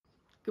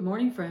Good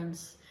morning,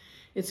 friends.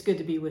 It's good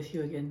to be with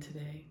you again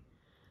today.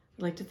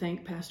 I'd like to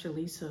thank Pastor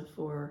Lisa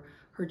for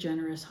her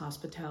generous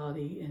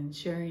hospitality in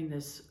sharing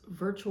this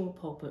virtual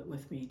pulpit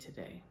with me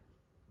today.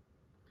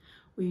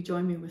 Will you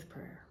join me with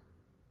prayer?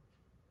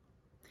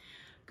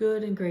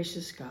 Good and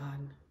gracious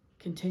God,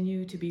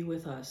 continue to be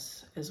with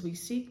us as we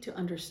seek to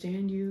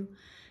understand you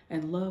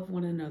and love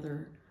one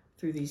another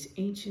through these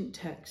ancient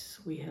texts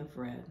we have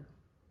read.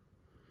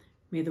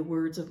 May the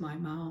words of my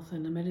mouth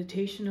and the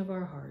meditation of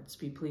our hearts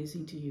be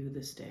pleasing to you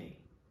this day.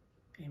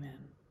 Amen.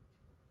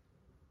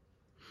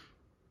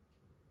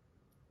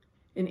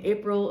 In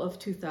April of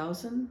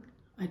 2000,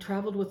 I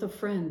traveled with a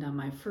friend on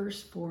my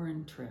first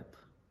foreign trip.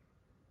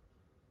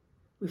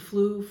 We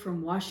flew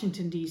from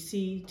Washington,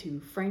 D.C.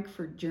 to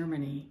Frankfurt,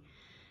 Germany,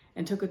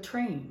 and took a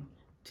train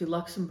to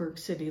Luxembourg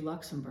City,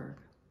 Luxembourg,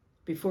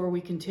 before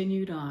we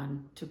continued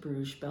on to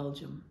Bruges,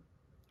 Belgium.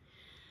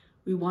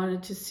 We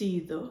wanted to see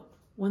the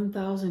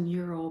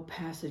 1,000-year-old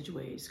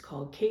passageways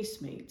called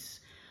casemates,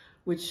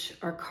 which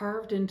are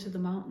carved into the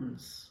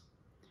mountains.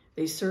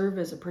 They serve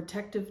as a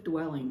protective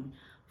dwelling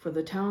for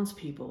the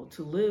townspeople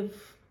to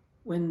live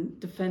when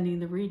defending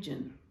the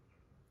region.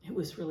 It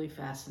was really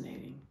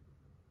fascinating.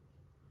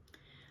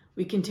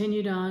 We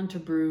continued on to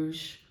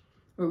Bruges,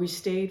 where we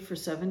stayed for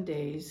 7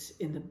 days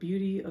in the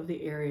beauty of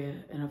the area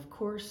and, of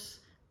course,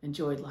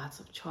 enjoyed lots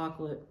of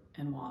chocolate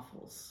and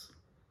waffles.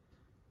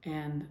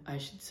 And I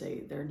should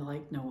say, they're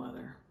like no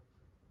other.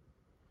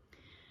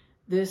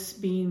 This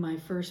being my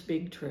first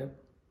big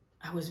trip,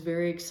 I was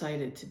very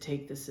excited to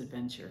take this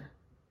adventure.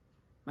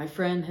 My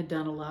friend had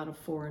done a lot of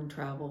foreign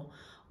travel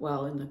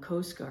while in the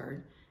Coast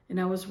Guard,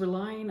 and I was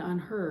relying on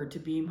her to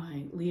be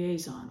my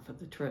liaison for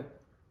the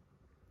trip.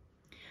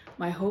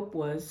 My hope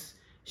was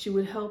she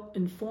would help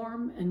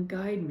inform and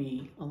guide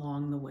me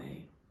along the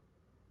way.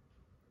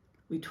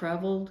 We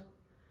traveled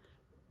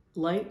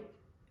light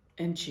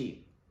and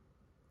cheap.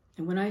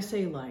 And when I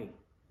say light,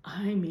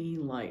 I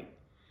mean light.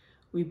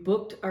 We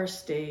booked our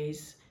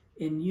stays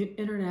in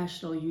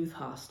international youth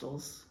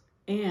hostels,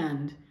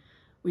 and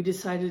we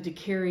decided to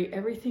carry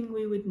everything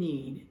we would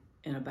need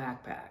in a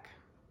backpack.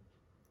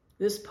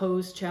 This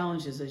posed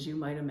challenges, as you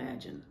might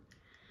imagine.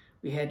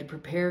 We had to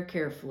prepare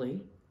carefully.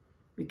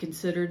 We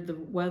considered the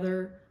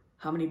weather,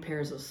 how many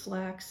pairs of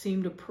slacks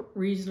seemed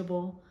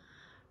reasonable,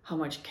 how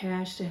much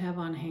cash to have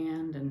on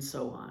hand, and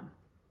so on.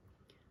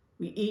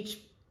 We each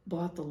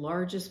bought the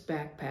largest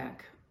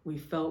backpack we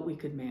felt we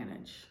could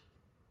manage.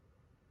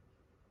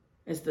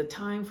 As the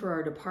time for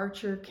our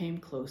departure came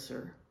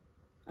closer,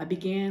 I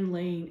began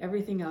laying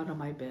everything out on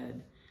my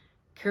bed,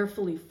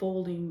 carefully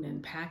folding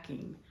and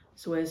packing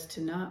so as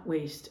to not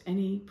waste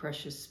any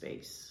precious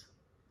space.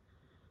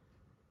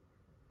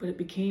 But it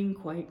became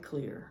quite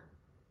clear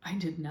I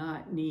did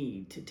not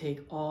need to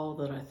take all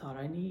that I thought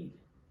I need.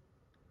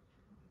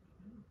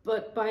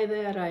 But by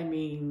that I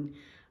mean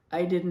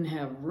I didn't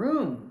have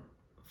room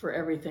for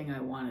everything I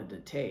wanted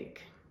to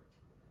take.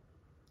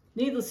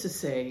 Needless to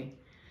say,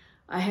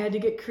 I had to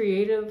get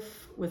creative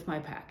with my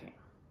packing.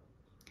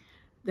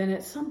 Then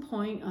at some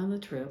point on the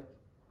trip,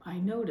 I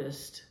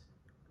noticed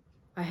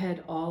I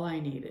had all I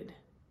needed,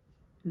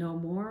 no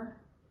more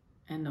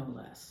and no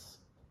less.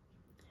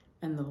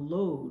 And the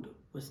load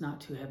was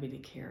not too heavy to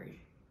carry.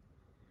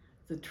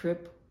 The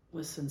trip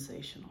was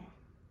sensational.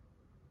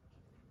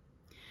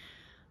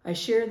 I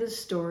share this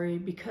story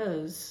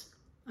because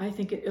I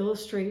think it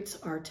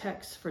illustrates our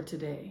text for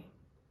today.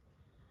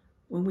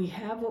 When we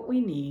have what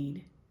we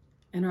need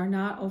and are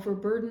not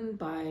overburdened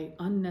by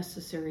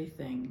unnecessary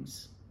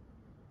things,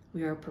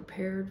 we are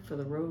prepared for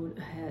the road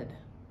ahead.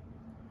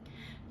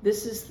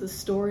 This is the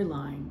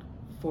storyline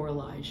for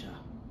Elijah.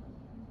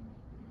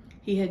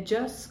 He had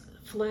just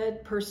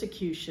fled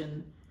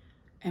persecution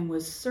and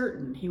was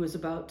certain he was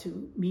about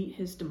to meet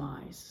his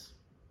demise.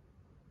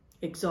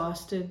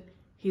 Exhausted,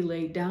 he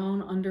lay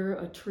down under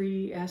a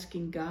tree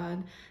asking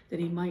God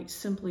that he might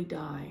simply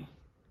die.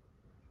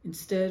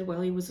 Instead, while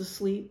he was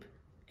asleep,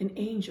 an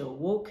angel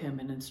woke him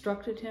and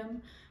instructed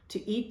him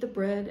to eat the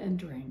bread and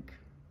drink.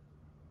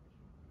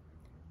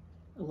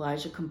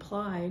 Elijah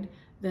complied,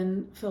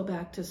 then fell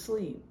back to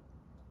sleep.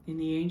 And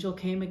the angel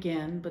came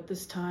again, but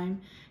this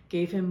time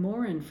gave him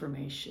more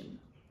information,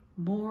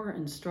 more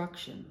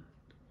instruction,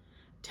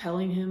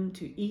 telling him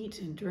to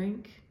eat and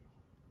drink,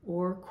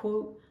 or,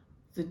 quote,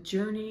 the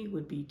journey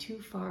would be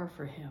too far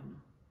for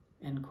him,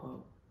 end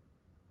quote.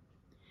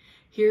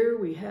 Here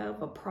we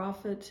have a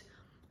prophet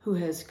who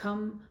has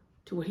come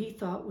to what he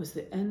thought was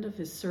the end of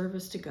his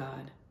service to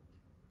God,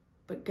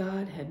 but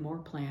God had more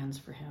plans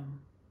for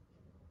him.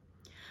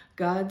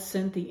 God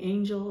sent the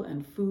angel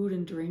and food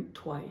and drink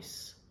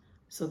twice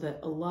so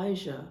that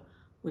Elijah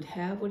would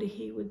have what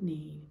he would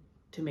need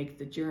to make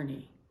the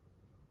journey,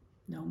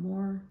 no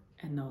more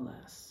and no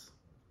less.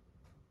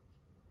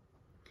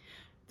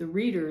 The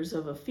readers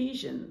of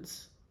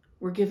Ephesians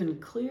were given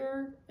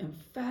clear,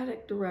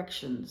 emphatic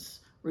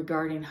directions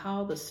regarding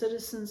how the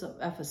citizens of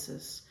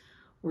Ephesus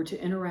were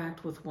to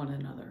interact with one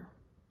another.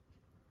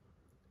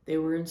 They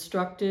were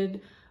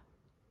instructed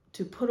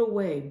to put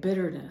away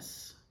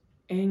bitterness,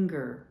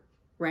 anger,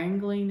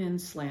 wrangling,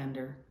 and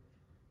slander,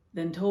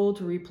 then told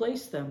to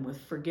replace them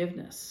with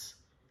forgiveness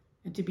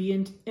and to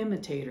be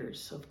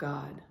imitators of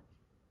God,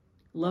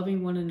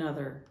 loving one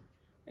another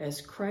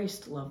as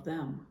Christ loved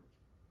them.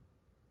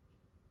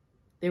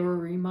 They were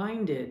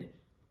reminded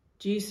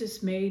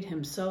Jesus made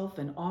himself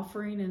an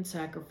offering and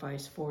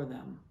sacrifice for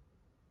them.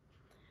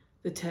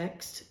 The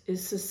text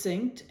is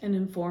succinct and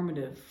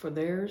informative for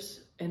theirs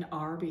and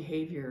our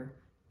behavior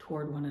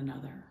toward one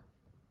another.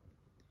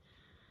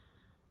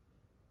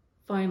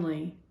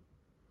 Finally,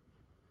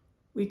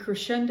 we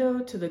crescendo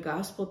to the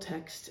gospel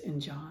text in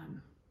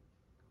John.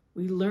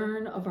 We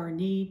learn of our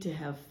need to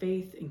have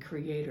faith in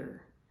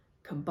Creator,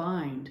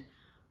 combined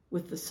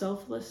with the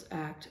selfless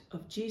act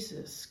of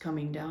Jesus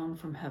coming down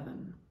from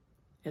heaven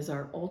as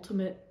our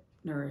ultimate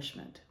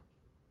nourishment.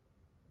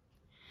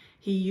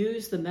 He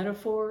used the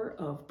metaphor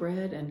of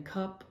bread and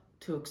cup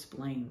to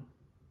explain.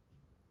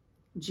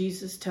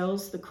 Jesus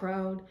tells the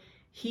crowd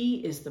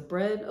he is the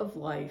bread of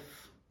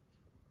life,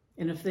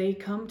 and if they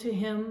come to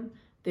him,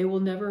 they will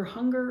never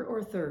hunger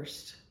or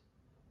thirst.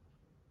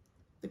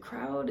 The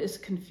crowd is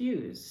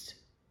confused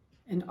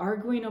and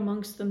arguing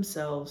amongst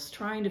themselves,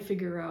 trying to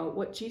figure out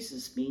what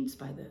Jesus means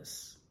by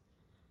this.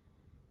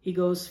 He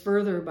goes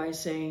further by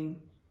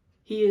saying,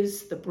 he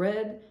is the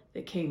bread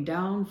that came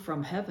down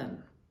from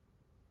heaven.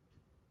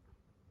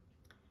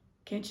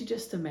 Can't you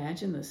just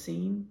imagine the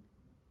scene?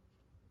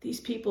 These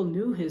people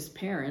knew his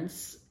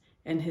parents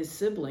and his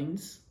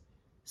siblings.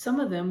 Some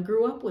of them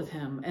grew up with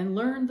him and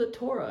learned the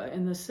Torah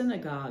in the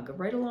synagogue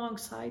right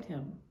alongside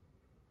him.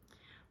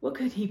 What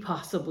could he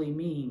possibly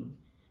mean?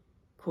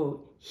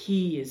 Quote,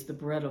 he is the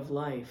bread of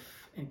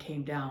life and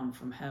came down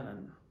from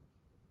heaven.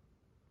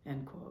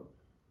 End quote.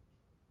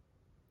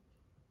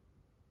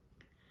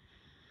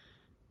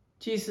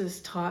 Jesus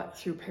taught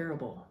through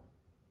parable,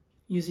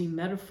 using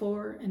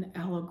metaphor and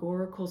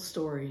allegorical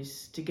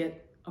stories to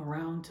get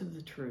around to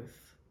the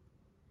truth.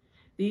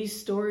 These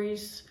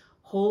stories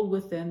hold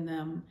within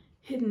them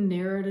hidden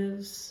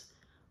narratives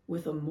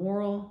with a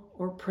moral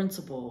or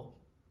principle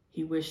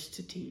he wished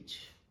to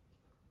teach.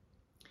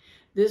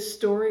 This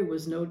story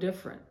was no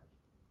different.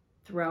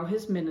 Throughout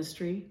his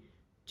ministry,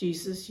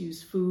 Jesus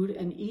used food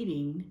and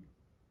eating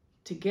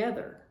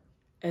together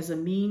as a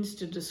means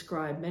to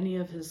describe many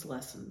of his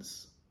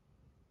lessons.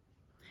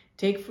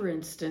 Take, for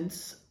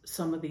instance,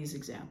 some of these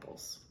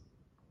examples.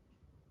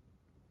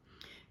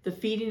 The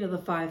feeding of the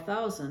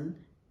 5,000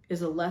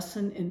 is a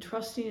lesson in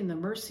trusting in the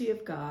mercy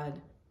of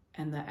God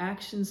and the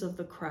actions of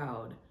the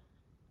crowd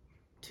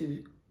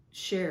to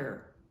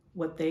share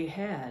what they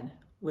had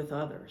with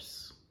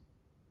others.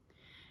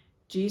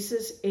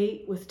 Jesus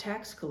ate with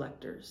tax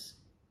collectors,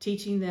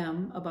 teaching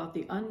them about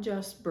the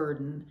unjust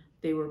burden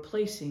they were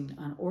placing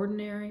on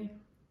ordinary,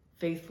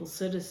 faithful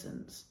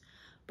citizens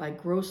by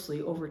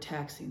grossly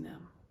overtaxing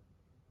them.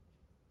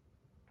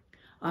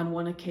 On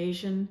one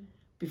occasion,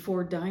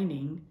 before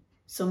dining,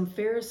 some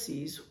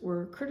Pharisees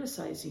were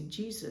criticizing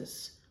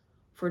Jesus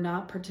for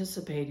not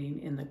participating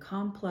in the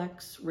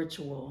complex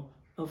ritual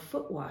of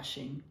foot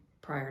washing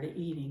prior to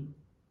eating.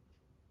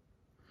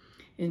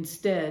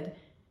 Instead,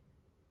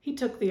 he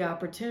took the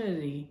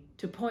opportunity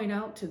to point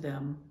out to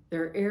them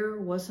their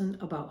error wasn't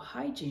about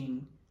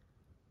hygiene,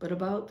 but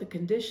about the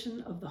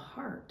condition of the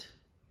heart,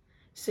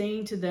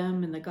 saying to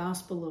them in the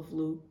Gospel of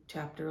Luke,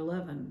 chapter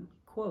 11,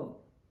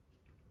 quote,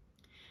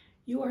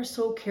 you are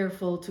so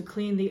careful to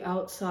clean the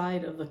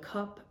outside of the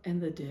cup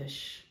and the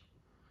dish,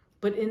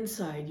 but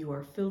inside you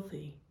are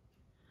filthy,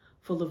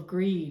 full of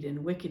greed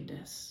and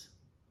wickedness.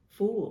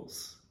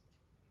 Fools!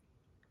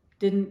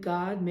 Didn't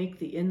God make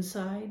the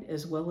inside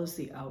as well as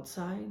the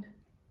outside?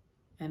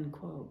 End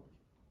quote.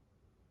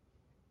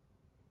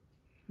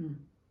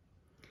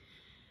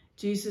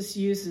 Jesus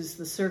uses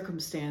the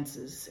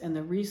circumstances and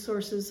the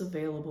resources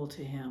available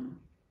to him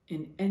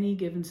in any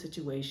given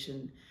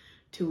situation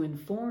to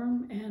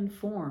inform and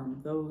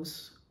form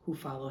those who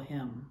follow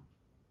him.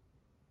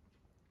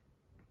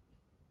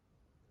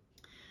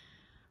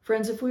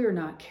 Friends, if we are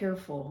not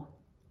careful,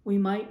 we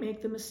might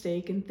make the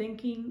mistake in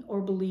thinking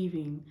or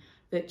believing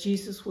that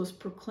Jesus was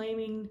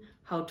proclaiming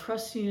how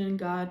trusting in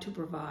God to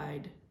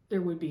provide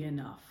there would be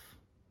enough.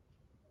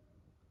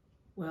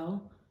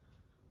 Well,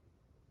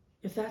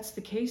 if that's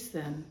the case,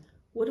 then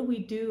what do we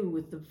do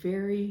with the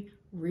very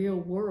real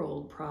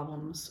world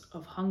problems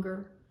of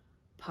hunger,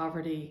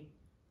 poverty,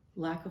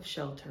 lack of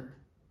shelter,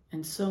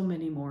 and so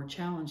many more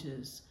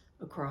challenges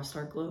across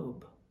our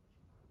globe?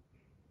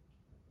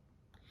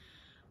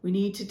 We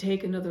need to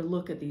take another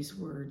look at these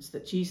words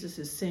that Jesus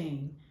is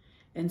saying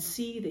and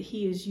see that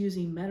he is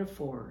using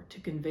metaphor to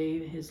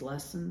convey his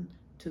lesson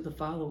to the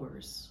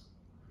followers,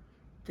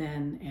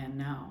 then and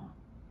now.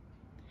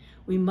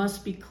 We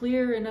must be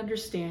clear in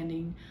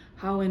understanding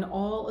how in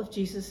all of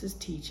Jesus'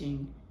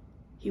 teaching,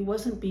 he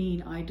wasn't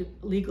being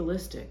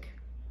legalistic,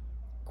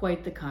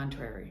 quite the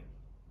contrary.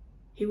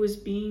 He was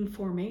being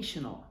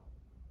formational.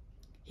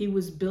 He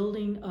was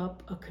building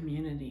up a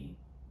community,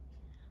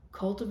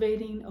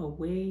 cultivating a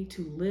way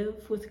to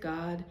live with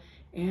God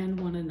and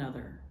one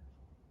another.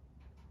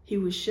 He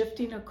was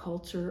shifting a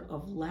culture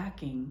of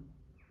lacking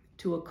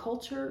to a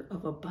culture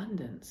of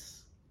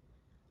abundance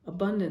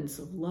abundance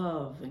of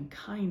love and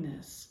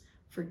kindness,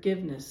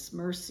 forgiveness,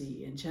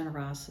 mercy, and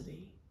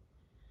generosity.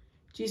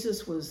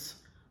 Jesus was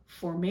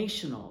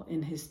formational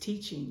in his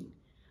teaching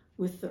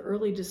with the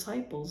early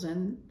disciples,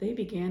 and they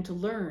began to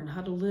learn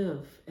how to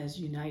live as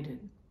united.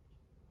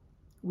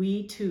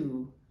 We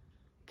too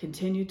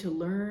continue to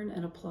learn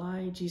and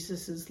apply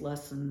Jesus'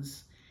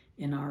 lessons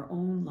in our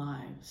own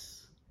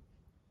lives.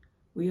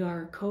 We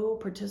are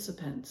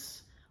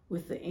co-participants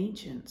with the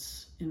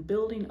ancients in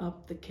building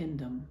up the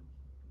kingdom.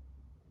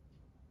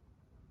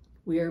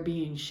 We are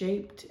being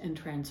shaped and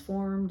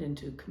transformed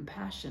into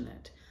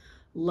compassionate,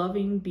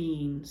 loving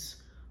beings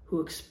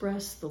who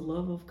express the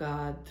love of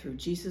God through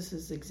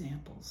Jesus'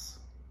 examples.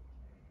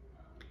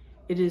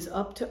 It is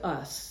up to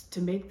us to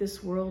make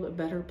this world a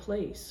better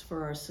place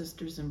for our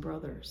sisters and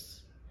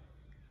brothers.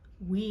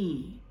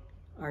 We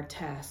are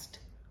tasked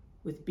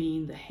with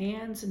being the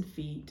hands and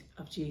feet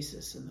of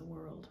Jesus in the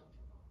world.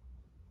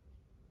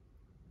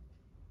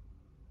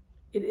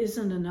 It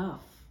isn't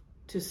enough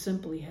to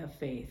simply have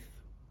faith.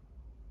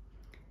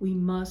 We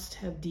must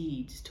have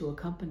deeds to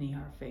accompany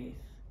our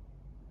faith.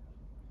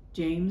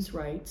 James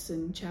writes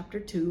in chapter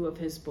 2 of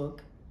his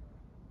book,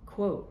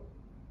 quote,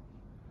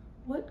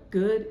 "What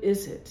good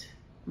is it,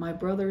 my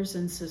brothers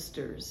and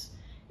sisters,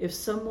 if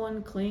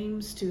someone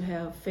claims to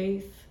have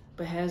faith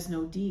but has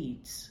no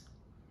deeds?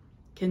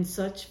 Can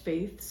such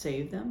faith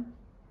save them?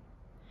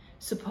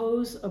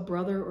 Suppose a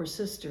brother or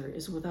sister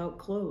is without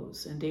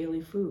clothes and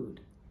daily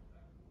food.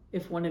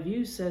 If one of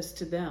you says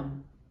to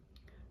them,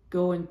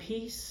 'Go in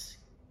peace,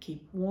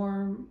 keep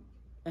warm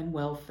and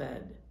well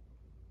fed,'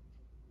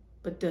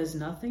 but does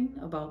nothing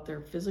about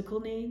their physical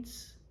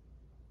needs,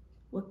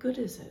 what good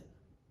is it?"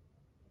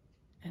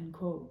 End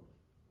quote.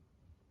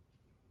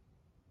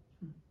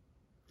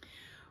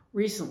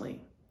 Recently,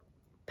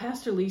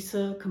 Pastor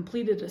Lisa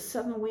completed a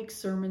 7-week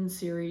sermon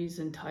series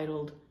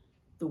entitled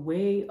The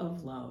Way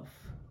of Love.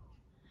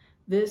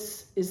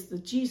 This is the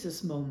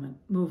Jesus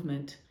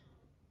movement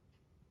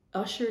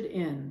ushered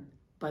in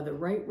by the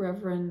Right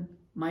Reverend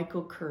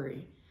Michael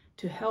Curry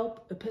to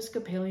help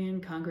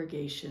Episcopalian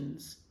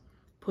congregations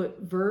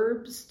put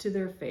verbs to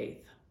their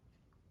faith.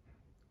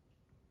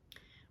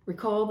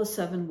 Recall the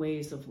 7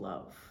 ways of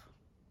love: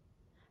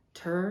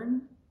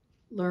 turn,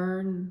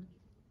 learn,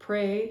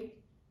 pray,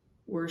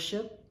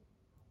 worship,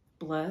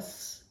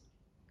 bless,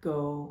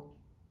 go,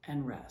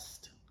 and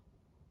rest.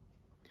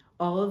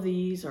 All of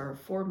these are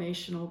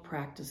formational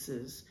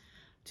practices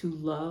to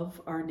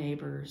love our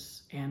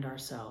neighbors and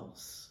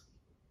ourselves.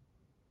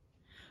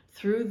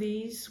 Through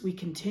these, we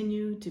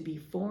continue to be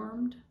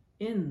formed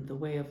in the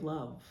way of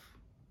love.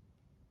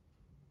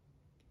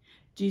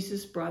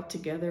 Jesus brought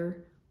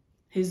together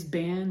his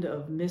band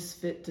of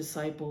misfit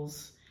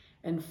disciples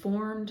and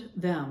formed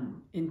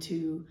them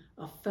into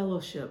a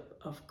fellowship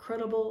of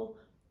credible,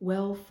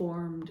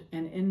 well-formed,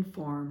 and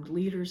informed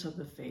leaders of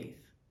the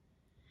faith.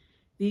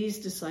 These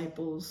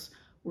disciples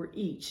were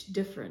each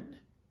different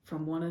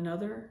from one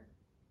another,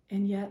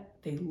 and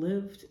yet they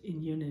lived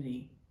in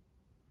unity.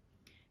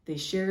 They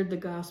shared the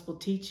gospel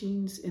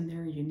teachings in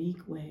their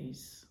unique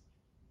ways.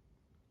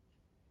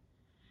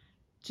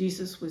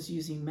 Jesus was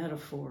using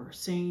metaphor,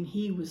 saying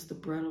he was the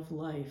bread of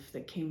life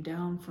that came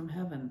down from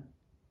heaven.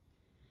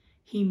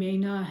 He may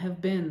not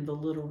have been the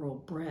literal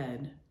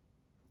bread,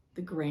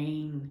 the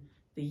grain,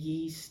 the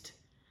yeast,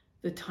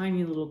 the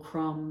tiny little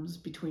crumbs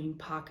between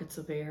pockets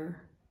of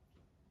air,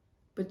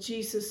 but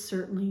Jesus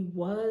certainly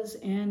was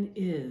and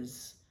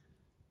is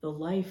the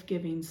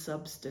life-giving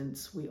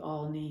substance we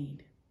all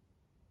need.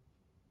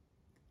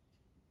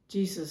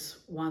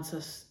 Jesus wants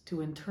us to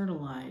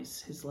internalize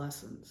his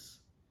lessons,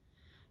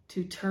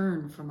 to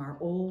turn from our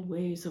old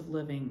ways of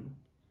living,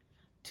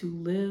 to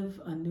live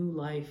a new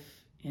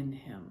life in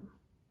him.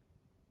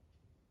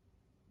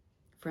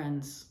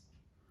 Friends,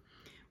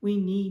 we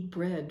need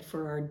bread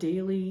for our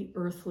daily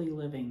earthly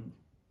living,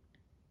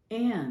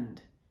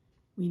 and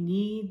we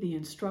need the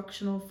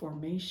instructional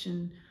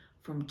formation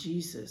from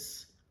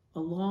Jesus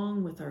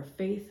along with our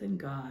faith in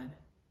God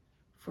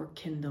for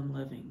kingdom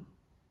living.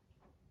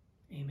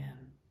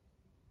 Amen.